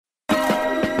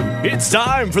It's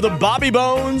time for the Bobby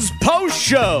Bones Post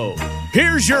Show.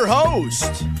 Here's your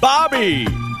host, Bobby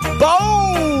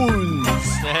Bones.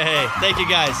 Hey, thank you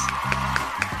guys.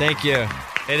 Thank you.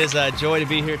 It is a joy to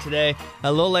be here today.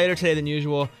 A little later today than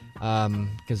usual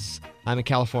because I'm in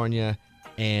California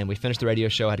and we finished the radio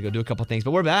show. I had to go do a couple things, but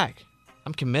we're back.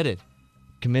 I'm committed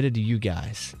to you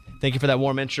guys. Thank you for that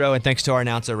warm intro, and thanks to our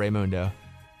announcer, Raymundo.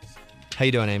 How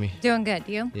you doing, Amy? Doing good.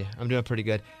 You? Yeah, I'm doing pretty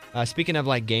good. Speaking of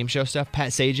like game show stuff, Pat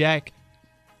Sajak,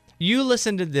 you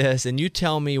listen to this and you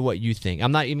tell me what you think.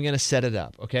 I'm not even going to set it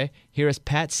up, okay? Here is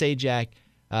Pat Sajak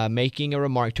making a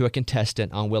remark to a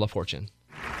contestant on Wheel of Fortune.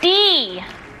 D.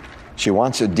 She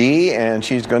wants a D, and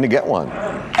she's going to get one.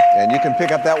 And you can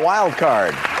pick up that wild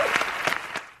card.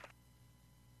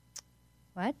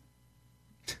 What?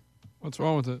 What's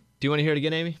wrong with it? Do you want to hear it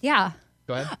again, Amy? Yeah.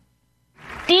 Go ahead.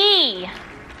 D.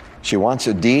 She wants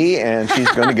a D, and she's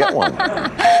going to get one.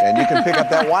 And you can pick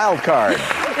up that wild card.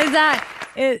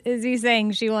 Is he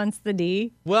saying she wants the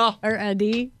D? Well, Or a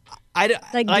D? I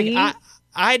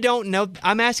don't know.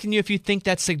 I'm asking you if you think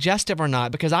that's suggestive or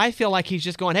not, because I feel like he's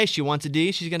just going, hey, she wants a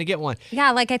D, she's going to get one. Yeah,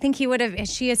 like I think he would have, if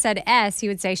she had said S, he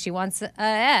would say she wants a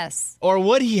S. Or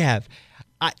would he have?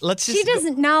 She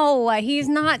doesn't know. He's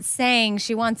not saying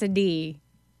she wants a D.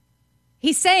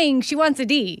 He's saying she wants a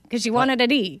D because she wanted a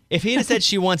D. If he had said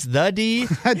she wants the D,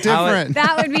 Different.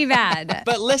 That would be bad.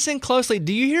 But listen closely.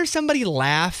 Do you hear somebody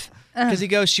laugh? Because he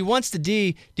goes, she wants the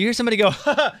D. Do you hear somebody go,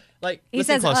 like, He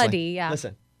listen says closely. a D, yeah.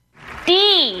 Listen.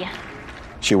 D.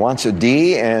 She wants a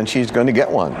D, and she's going to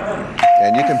get one.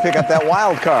 And you can pick up that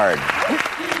wild card.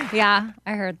 Yeah,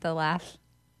 I heard the laugh.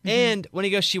 And when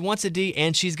he goes, she wants a D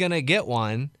and she's going to get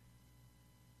one,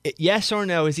 yes or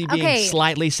no, is he being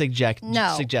slightly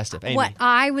suggestive? Amy. What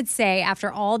I would say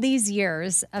after all these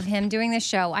years of him doing this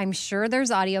show, I'm sure there's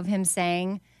audio of him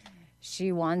saying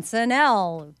she wants an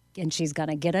L and she's going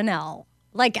to get an L.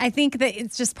 Like, I think that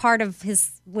it's just part of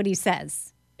what he says.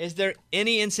 Is there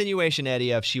any insinuation,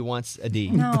 Eddie, of she wants a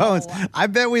D? No. Bones, I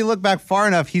bet we look back far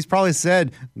enough, he's probably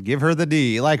said, give her the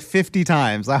D, like 50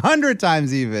 times, 100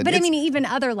 times even. But I mean, even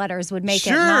other letters would make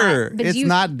it sure, not. it's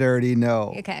not dirty,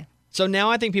 no. Okay. So now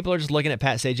I think people are just looking at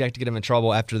Pat Sajak to get him in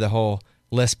trouble after the whole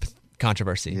Lisp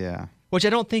controversy. Yeah. Which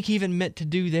I don't think he even meant to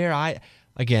do there. I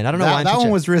don't know why that one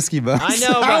was risky, Bones. I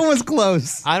know. That one was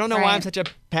close. I don't know why I'm Right. such a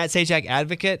Pat Sajak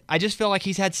advocate. I just feel like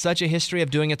he's had such a history of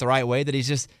doing it the right way that he's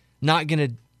just not going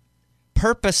to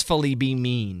purposefully be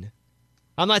mean.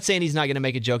 I'm not saying he's not going to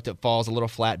make a joke that falls a little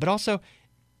flat, but also,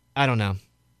 I don't know.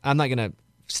 I'm not going to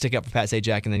stick up for Pat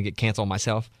Sajak and then get canceled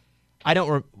myself.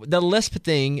 The Lisp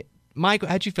thing, Mike,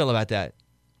 how'd you feel about that?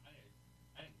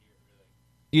 I didn't hear it really.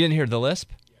 You didn't hear the Lisp?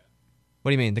 Yeah.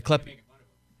 What do you mean? The clip?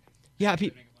 Yeah,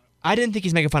 I didn't think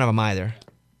he's making fun of him either.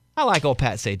 I like old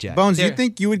Pat Sajak. Bones, do you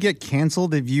think you would get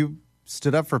canceled if you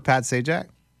stood up for Pat Sajak?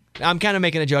 I'm kind of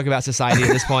making a joke about society at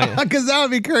this point. Because that would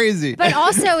be crazy. But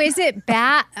also, is it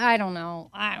bad? I don't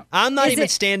know. I'm not even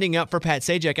standing up for Pat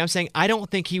Sajak. I'm saying I don't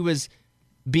think he was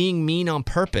being mean on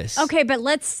purpose. Okay, but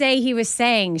let's say he was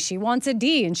saying she wants a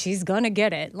D and she's going to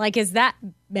get it. Like, is that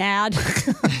bad?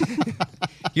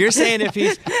 You're saying if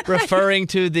he's referring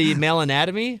to the male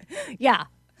anatomy? Yeah.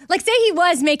 Like, say he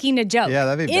was making a joke. Yeah,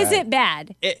 that'd be Is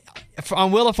bad. it bad?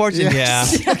 On Wheel of Fortune,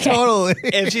 Yes. yeah. Totally.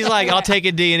 If she's like, I'll take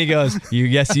a D, and he goes,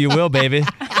 yes, you will, baby.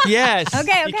 Yes.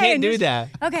 Okay. You can't do that.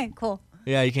 Okay, cool.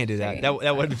 Yeah, you can't do that.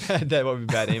 That would be bad. That would be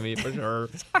bad, Amy, for sure.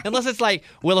 Unless it's like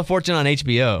Wheel of Fortune on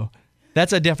HBO.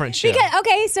 That's a different show.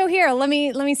 Okay, so here, let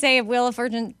me say if Wheel of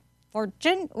Fortune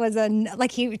was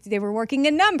they were working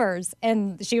in numbers,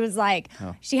 and she was like,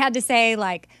 she had to say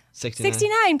like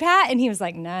 69, Pat, and he was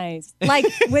like, nice. Like,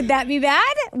 would that be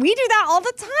bad? We do that all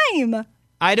the time.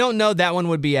 I don't know that one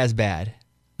would be as bad.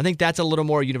 I think that's a little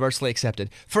more universally accepted.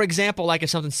 For example, like if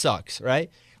something sucks,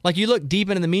 right? Like you look deep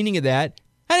into the meaning of that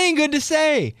ain't good to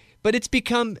say. But it's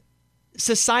become,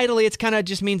 societally, it's kind of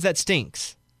just means that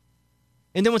stinks.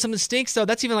 And then when something stinks, though,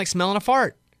 that's even like smelling a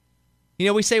fart. You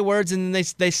know, we say words and then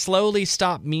they slowly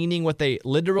stop meaning what they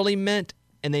literally meant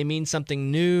and they mean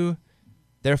something new.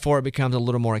 Therefore, it becomes a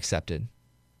little more accepted.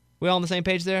 We all on the same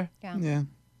page there? Yeah.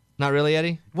 Not really,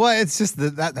 Eddie? Well, it's just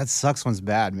that sucks one's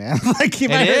bad, man.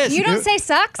 It is. You don't say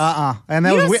sucks? And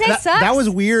that You was don't say sucks? that was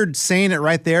weird saying it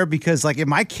right there because like if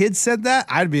my kids said that,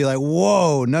 I'd be like,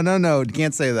 whoa, no, you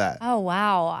can't say that. Oh,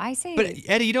 wow. I say But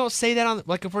Eddie, you don't say that on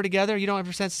like if we're together. You don't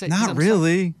ever say Not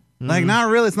really. Like,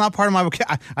 not really. It's not part of my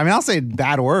vocabulary. I mean, I'll say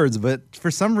bad words, but for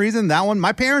some reason, that one,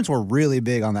 my parents were really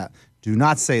big on that. Do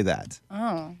not say that.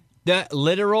 Oh. The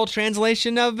literal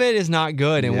translation of it is not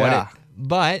good, and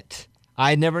but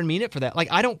I never mean it for that.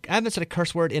 Like I haven't said a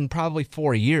curse word in probably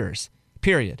 4 years,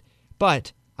 period.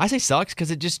 But I say sucks because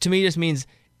it just to me just means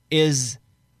is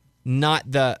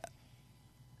not the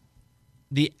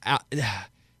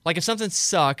like if something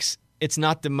sucks, it's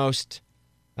not the most.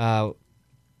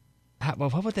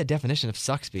 What would that definition of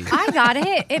sucks be? I got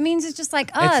it. It means it's just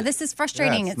like, this is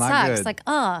frustrating. it's It not sucks. good. Like,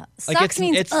 Like sucks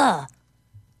means.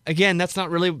 Again, that's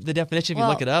not really the definition if you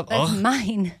look it up. That's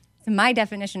mine. It's my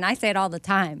definition. I say it all the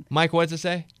time. Mike, what does it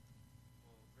say?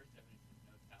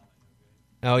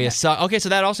 Oh, yeah. Okay, so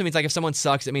that also means like if someone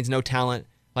sucks, it means no talent.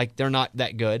 Like they're not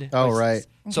that good. Oh, right.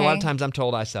 So a lot of Okay. times I'm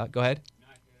told I suck. Go ahead.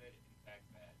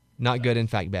 Not good, in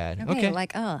fact, bad. Okay, Okay.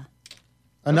 like,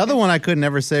 Another one I could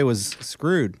never say was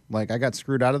screwed. Like I got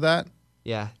screwed out of that.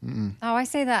 Yeah. Oh, I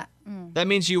say that. That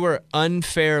means you were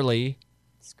unfairly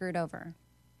Screwed over.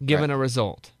 given a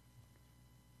result.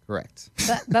 Correct.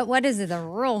 But what is it? The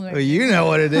rule? Well, you know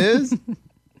what it is.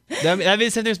 That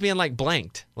means something's being like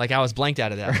blanked. Like I was blanked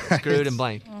out of that. Screwed and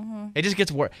blanked. It just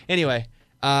gets worse. Anyway,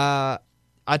 I'll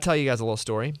tell you guys a little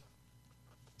story.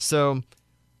 So,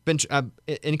 been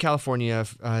in California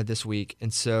this week,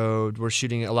 and so we're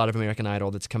shooting a lot of American Idol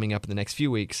that's coming up in the next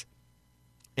few weeks.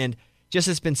 And just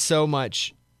it's been so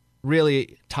much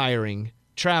really tiring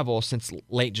travel since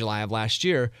late July of last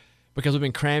year because we've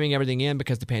been cramming everything in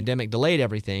because the pandemic delayed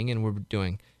everything, and we're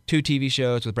doing 2 TV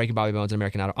shows with Breaking Bobby Bones and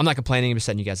American Idol. I'm not complaining, I'm just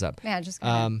setting you guys up. Yeah, just go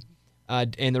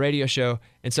ahead. And the radio show.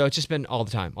 And so it's just been all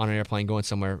the time on an airplane, going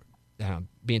somewhere,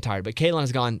 being tired. But Caitlin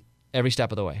has gone every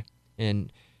step of the way.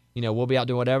 And, we'll be out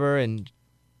doing whatever, and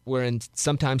we're in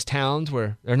sometimes towns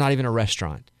where they're not even a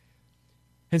restaurant.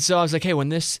 And so I was like, hey,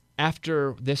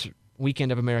 after this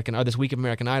weekend of this week of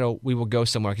American Idol, we will go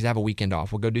somewhere because I have a weekend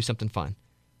off. We'll go do something fun.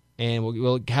 And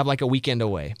we'll have like a weekend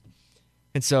away.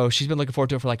 And so she's been looking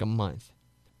forward to it for like a month.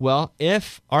 Well,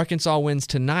 if Arkansas wins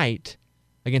tonight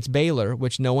against Baylor,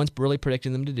 which no one's really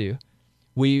predicting them to do,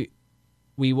 we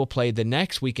will play the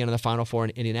next weekend of the Final Four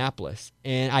in Indianapolis.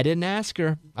 And I didn't ask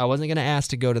her. I wasn't going to ask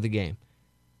to go to the game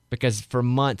because for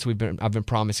months I've been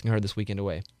promising her this weekend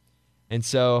away. And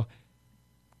so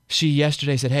she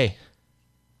yesterday said, hey,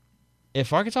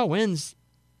 if Arkansas wins,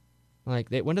 when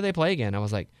do they play again? I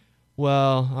was like,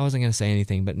 well, I wasn't going to say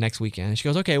anything, but next weekend. And she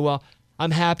goes, okay, well,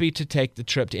 I'm happy to take the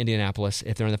trip to Indianapolis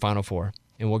if they're in the Final Four,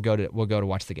 and we'll go to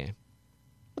watch the game.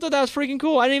 I thought that was freaking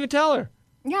cool. I didn't even tell her.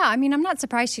 Yeah, I mean, I'm not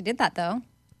surprised she did that, though.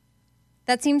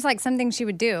 That seems like something she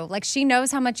would do. Like, she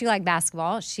knows how much you like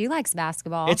basketball. She likes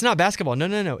basketball. It's not basketball.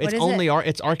 No. It's only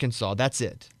it's Arkansas. That's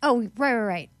it. Oh,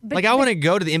 right. But, I want to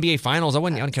go to the NBA Finals. I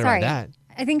wouldn't care about that.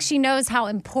 I think she knows how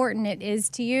important it is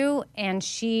to you, and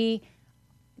she,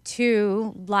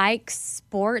 too, likes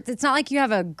sports. It's not like you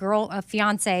have a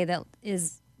fiance that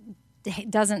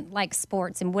doesn't like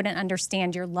sports and wouldn't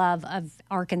understand your love of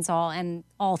Arkansas and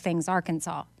all things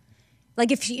Arkansas.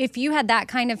 Like if you had that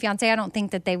kind of fiance, I don't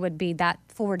think that they would be that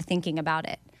forward thinking about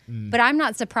it. But I'm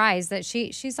not surprised that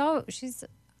she's.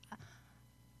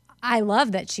 I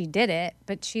love that she did it,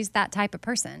 but she's that type of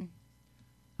person.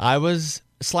 I was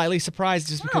slightly surprised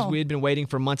just because Oh. we had been waiting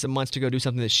for months and months to go do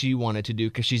something that she wanted to do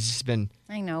because she's just been.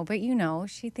 I know, but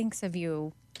she thinks of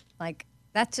you like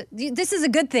this is a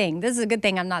good thing. This is a good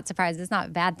thing. I'm not surprised. It's not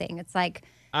a bad thing. It's like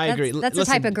I agree. That's the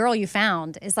type of girl you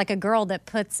found. It's like a girl that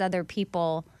puts other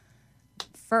people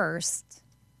first.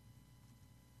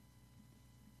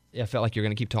 Yeah, I felt like you were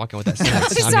going to keep talking with that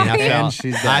sentence.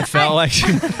 Sorry. I felt like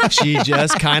she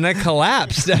just kind of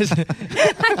collapsed.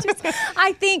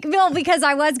 I think, Bill, because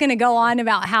I was going to go on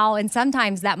about how, and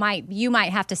sometimes you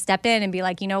might have to step in and be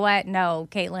like, you know what? No,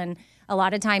 Caitlin, a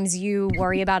lot of times you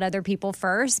worry about other people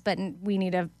first, but we're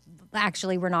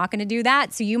not going to do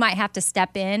that. So you might have to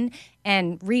step in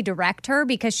and redirect her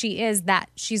because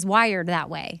she's wired that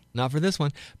way. Not for this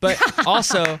one. But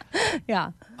also,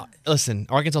 Yeah. listen,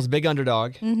 Arkansas's a big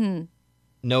underdog. Mm-hmm.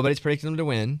 Nobody's predicting them to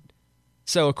win.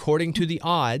 So according to the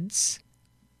odds,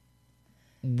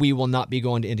 we will not be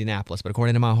going to Indianapolis. But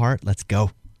according to my heart, let's go.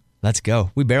 Let's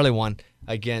go. We barely won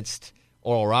against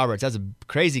Oral Roberts. That's a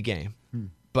crazy game.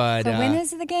 But So when is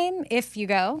the game? If you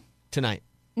go? tonight.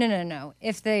 No.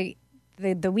 If the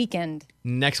weekend.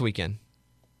 Next weekend.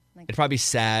 It'd probably be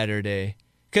Saturday.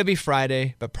 Could be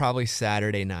Friday, but probably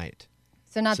Saturday night.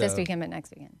 So not this weekend, but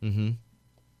next weekend. Mm-hmm.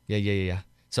 Yeah.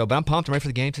 So, but I'm pumped. I'm ready for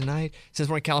the game tonight. Since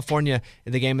we're in California,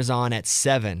 the game is on at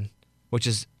 7, which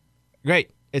is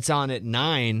great. It's on at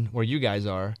 9 where you guys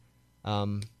are.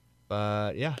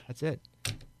 But yeah, that's it.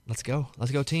 Let's go.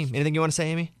 Let's go, team. Anything you want to say,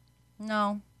 Amy?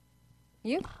 No.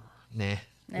 You? Nah.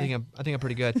 I think I'm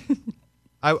pretty good.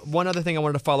 One other thing I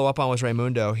wanted to follow up on was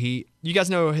Raymundo. You guys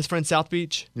know his friend South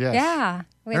Beach? Yes. Yeah.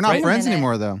 They're not friends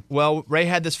anymore, though. Well, Ray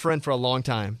had this friend for a long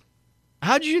time.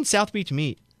 How did you and South Beach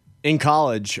meet? In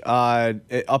college,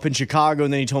 up in Chicago,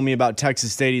 and then he told me about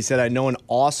Texas State. He said, I know an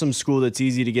awesome school that's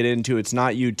easy to get into. It's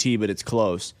not UT, but it's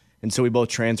close. And so we both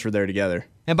transferred there together.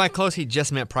 And by close, he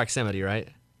just meant proximity, right?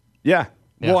 Yeah.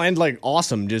 Well, and like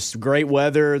awesome. Just great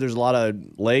weather. There's a lot of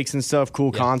lakes and stuff,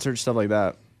 cool concerts, stuff like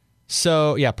that.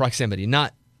 So, yeah, proximity.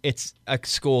 It's a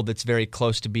school that's very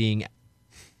close to being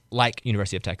like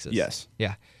University of Texas. Yes.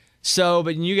 Yeah. So,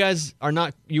 but you guys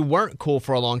you weren't cool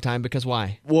for a long time because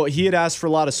why? Well, he had asked for a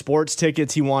lot of sports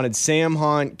tickets. He wanted Sam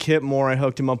Hunt, Kip Moore. I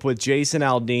hooked him up with Jason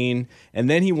Aldean. And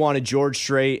then he wanted George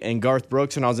Strait and Garth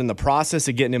Brooks, and I was in the process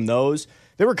of getting him those.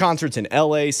 There were concerts in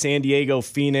L.A., San Diego,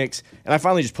 Phoenix, and I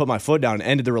finally just put my foot down and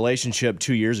ended the relationship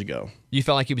 2 years ago. You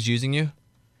felt like he was using you?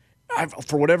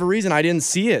 For whatever reason, I didn't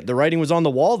see it. The writing was on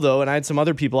the wall, though, and I had some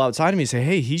other people outside of me say,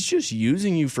 hey, he's just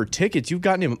using you for tickets. You've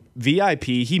gotten him VIP.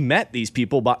 He met these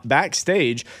people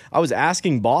backstage. I was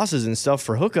asking bosses and stuff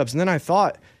for hookups, and then I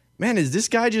thought, man, is this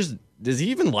guy does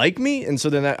he even like me? And so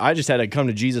then I just had a come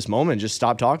to Jesus moment and just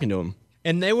stop talking to him.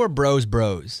 And they were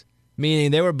bros.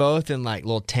 Meaning they were both in like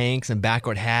little tanks and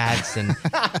backward hats. And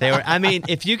they were, I mean,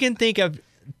 if you can think of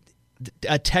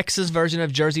a Texas version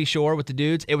of Jersey Shore with the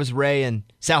dudes, it was Ray and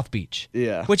South Beach.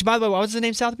 Yeah. Which, by the way, what was his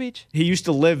name, South Beach? He used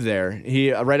to live there.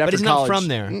 He right after college. But he's not from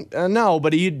there. No,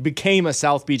 but he became a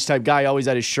South Beach type guy. He always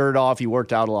had his shirt off. He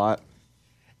worked out a lot.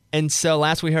 And so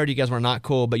last we heard, you guys were not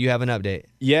cool, but you have an update.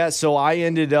 Yeah, so I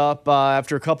ended up,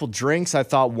 after a couple drinks, I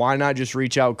thought, why not just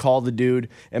reach out, call the dude,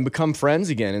 and become friends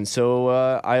again? And so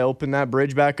I opened that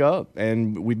bridge back up,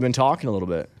 and we've been talking a little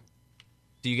bit.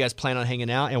 Do you guys plan on hanging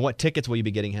out? And what tickets will you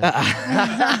be getting him?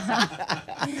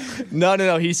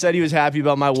 No. He said he was happy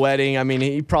about my wedding. I mean,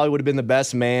 he probably would have been the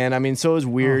best man. I mean, so it was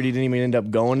weird. He didn't even end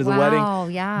up going to the wedding. Wow,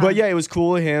 yeah. But yeah, it was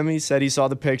cool of him. He said he saw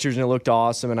the pictures and it looked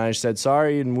awesome. And I just said,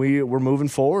 sorry. And we're moving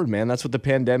forward, man. That's what the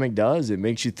pandemic does. It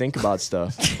makes you think about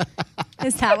stuff.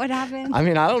 Is that what happened? I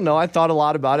mean, I don't know. I thought a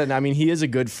lot about it. And I mean, he is a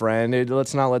good friend.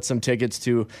 Let's not let some tickets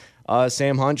to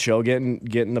Sam Hunt show get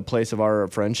in the place of our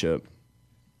friendship.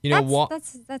 You know,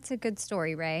 that's a good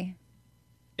story, Ray.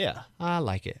 Yeah, I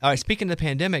like it. All right, speaking of the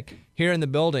pandemic, here in the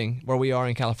building where we are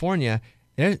in California,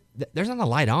 there's not a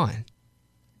light on.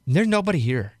 There's nobody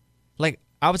here. Like,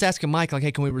 I was asking Mike, like,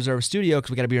 hey, can we reserve a studio because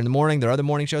we got to be here in the morning? There are other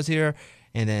morning shows here.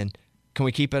 And then can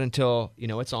we keep it until,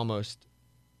 it's almost,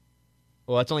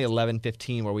 it's only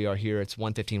 11:15 where we are here. It's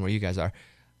 1:15 where you guys are.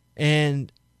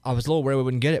 And I was a little worried we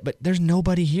wouldn't get it, but there's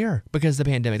nobody here because of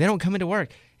the pandemic. They don't come into work.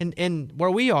 And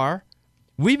where we are,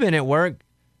 we've been at work,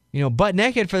 butt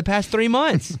naked for the past 3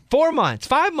 months, 4 months,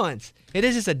 5 months. It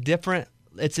is just a different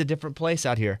place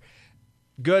out here.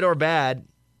 Good or bad,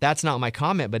 that's not my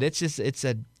comment, but it's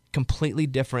a completely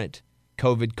different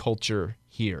COVID culture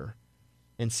here.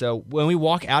 And so when we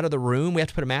walk out of the room, we have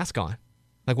to put a mask on.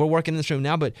 Like, we're working in this room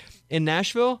now, but in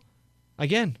Nashville,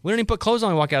 again, we don't even put clothes on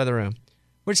when we walk out of the room.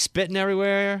 We're spitting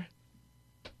everywhere,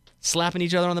 slapping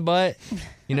each other on the butt,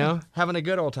 having a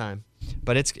good old time.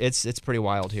 But it's pretty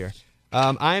wild here.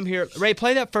 I am here. Ray,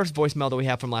 play that first voicemail that we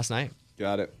have from last night.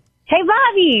 Got it. Hey,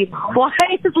 Bobby, why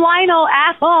is Lionel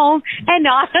at home and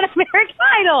not on American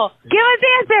Idol? Give us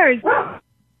answers.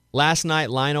 Last night,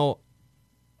 Lionel,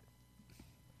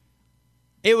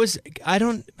 I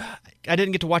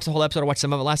didn't get to watch the whole episode. I watched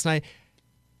some of it last night.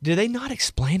 Did they not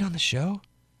explain on the show?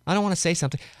 I don't want to say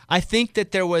something. I think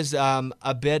that there was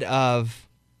a bit of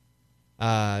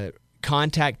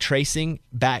contact tracing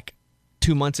back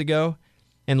 2 months ago,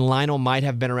 and Lionel might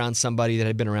have been around somebody that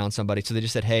had been around somebody. So they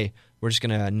just said, hey, we're just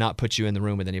going to not put you in the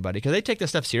room with anybody. Because they take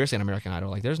this stuff seriously on American Idol.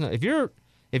 Like, if you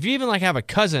even like have a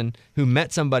cousin who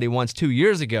met somebody once 2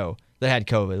 years ago that had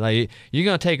COVID, like, you're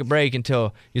going to take a break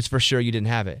until it's for sure you didn't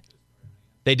have it.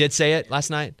 They did say it last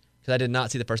night because I did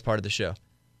not see the first part of the show.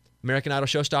 American Idol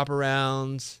showstopper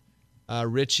rounds.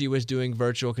 Richie was doing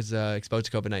virtual because exposed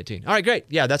to COVID-19. All right, great.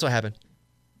 Yeah, that's what happened.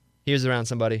 He was around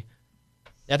somebody.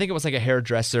 I think it was like a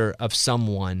hairdresser of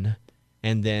someone,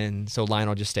 and then so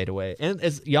Lionel just stayed away. And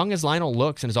as young as Lionel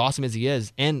looks and as awesome as he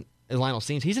is, and as Lionel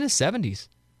seems, he's in his 70s.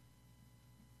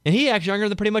 And he acts younger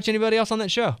than pretty much anybody else on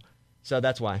that show. So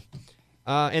that's why.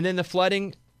 And then the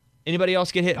flooding. Anybody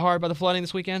else get hit hard by the flooding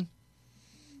this weekend?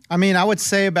 I mean, I would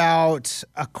say about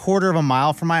a quarter of a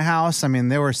mile from my house. I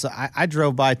mean, I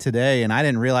drove by today and I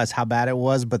didn't realize how bad it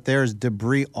was, but there's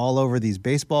debris all over these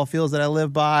baseball fields that I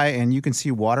live by, and you can see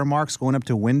watermarks going up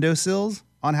to windowsills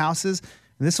on houses.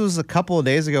 And this was a couple of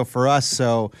days ago for us,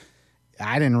 so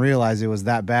I didn't realize it was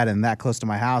that bad and that close to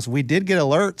my house. We did get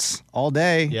alerts all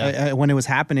day when it was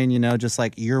happening, just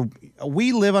like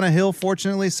we live on a hill,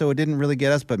 fortunately, so it didn't really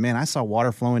get us. But man, I saw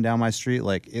water flowing down my street.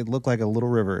 Like, it looked like a little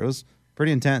river.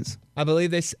 Pretty intense. I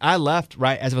believe I left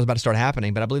right as it was about to start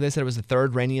happening, but I believe they said it was the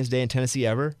third rainiest day in Tennessee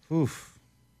ever. Oof.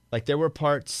 Like there were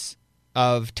parts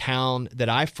of town that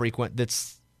I frequent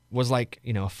was like,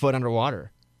 a foot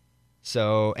underwater.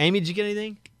 So, Amy, did you get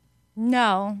anything?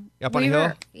 No. Up on a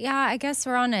hill? Yeah, I guess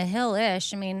we're on a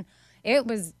hill-ish. I mean, it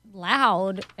was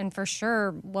loud and for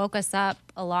sure woke us up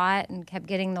a lot and kept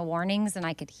getting the warnings, and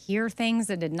I could hear things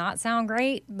that did not sound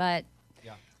great, but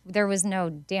there was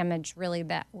no damage really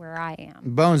where I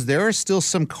am. Bones, there are still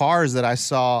some cars that I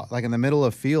saw like in the middle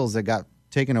of fields that got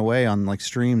taken away on like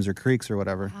streams or creeks or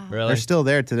whatever. Really? They're still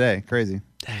there today. Crazy.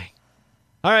 Dang.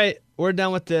 All right, we're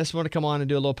done with this. We want to come on and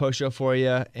do a little post show for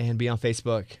you and be on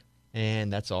Facebook.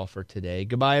 And that's all for today.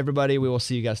 Goodbye, everybody. We will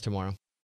see you guys tomorrow.